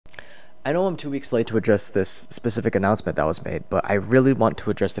I know I'm 2 weeks late to address this specific announcement that was made, but I really want to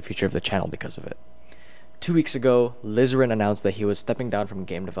address the future of the channel because of it. 2 weeks ago, Lizerin announced that he was stepping down from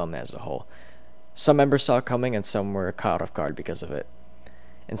game development as a whole. Some members saw it coming and some were caught off guard because of it.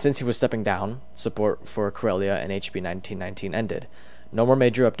 And since he was stepping down, support for Karelia and HB 1919 ended. No more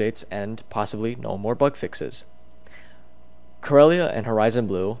major updates and possibly no more bug fixes. Karelia and Horizon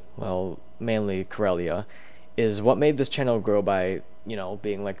Blue, well, mainly Karelia, is what made this channel grow by,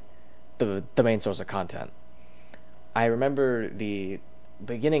 being like the main source of content. I remember the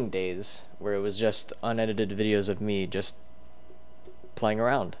beginning days where it was just unedited videos of me just playing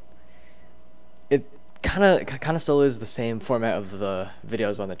around. It kind of still is the same format of the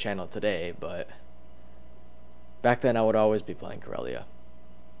videos on the channel today, but back then I would always be playing Karelia.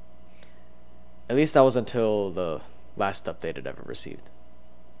 At least that was until the last update it ever received.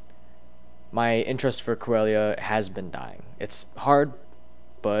 My interest for Karelia has been dying. It's hard,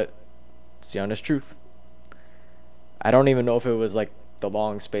 but it's the honest truth. I don't even know if it was like the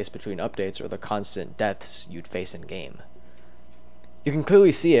long space between updates or the constant deaths you'd face in game. You can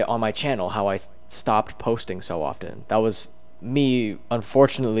clearly see it on my channel how I stopped posting so often. That was me,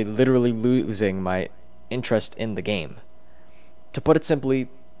 unfortunately, literally losing my interest in the game. To put it simply,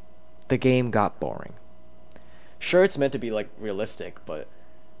 the game got boring. Sure, it's meant to be like realistic, but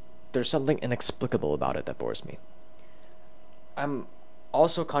there's something inexplicable about it that bores me. I'm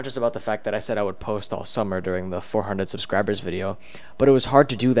also conscious about the fact that I said I would post all summer during the 400 subscribers video, but it was hard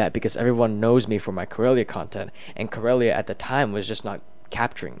to do that because everyone knows me for my Karelia content, and Karelia at the time was just not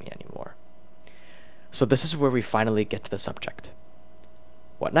capturing me anymore. So this is where we finally get to the subject.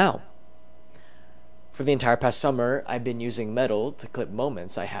 What now? For the entire past summer, I've been using Metal to clip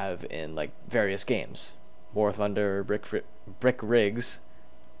moments I have in like various games. War Thunder, Brick Rigs,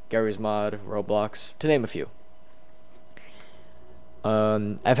 Gary's Mod, Roblox, to name a few.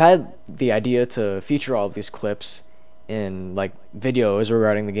 I've had the idea to feature all of these clips in like videos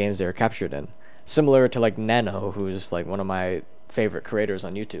regarding the games they were captured in, similar to like Nano, who's like one of my favorite creators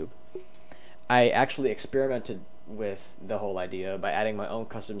on YouTube. I actually experimented with the whole idea by adding my own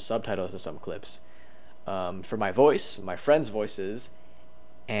custom subtitles to some clips, for my voice, my friends' voices,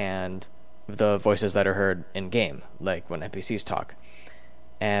 and the voices that are heard in game, like when NPCs talk.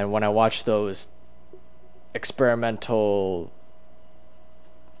 And when I watch those experimental,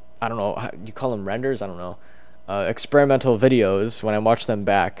 I don't know, you call them renders? I don't know. Experimental videos, when I watched them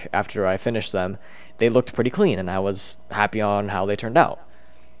back after I finished them, they looked pretty clean, and I was happy on how they turned out.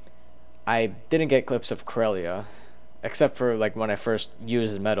 I didn't get clips of Karelia, except for like when I first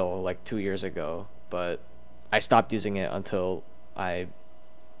used Metal like 2 years ago, but I stopped using it until I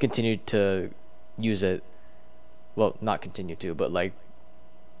continued to use it. Well, not continue to, but like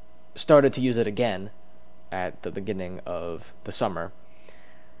started to use it again at the beginning of the summer.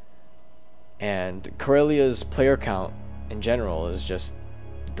 And Karelia's player count in general is just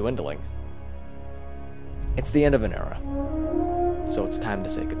dwindling. It's the end of an era, so it's time to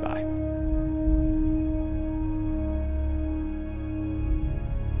say goodbye.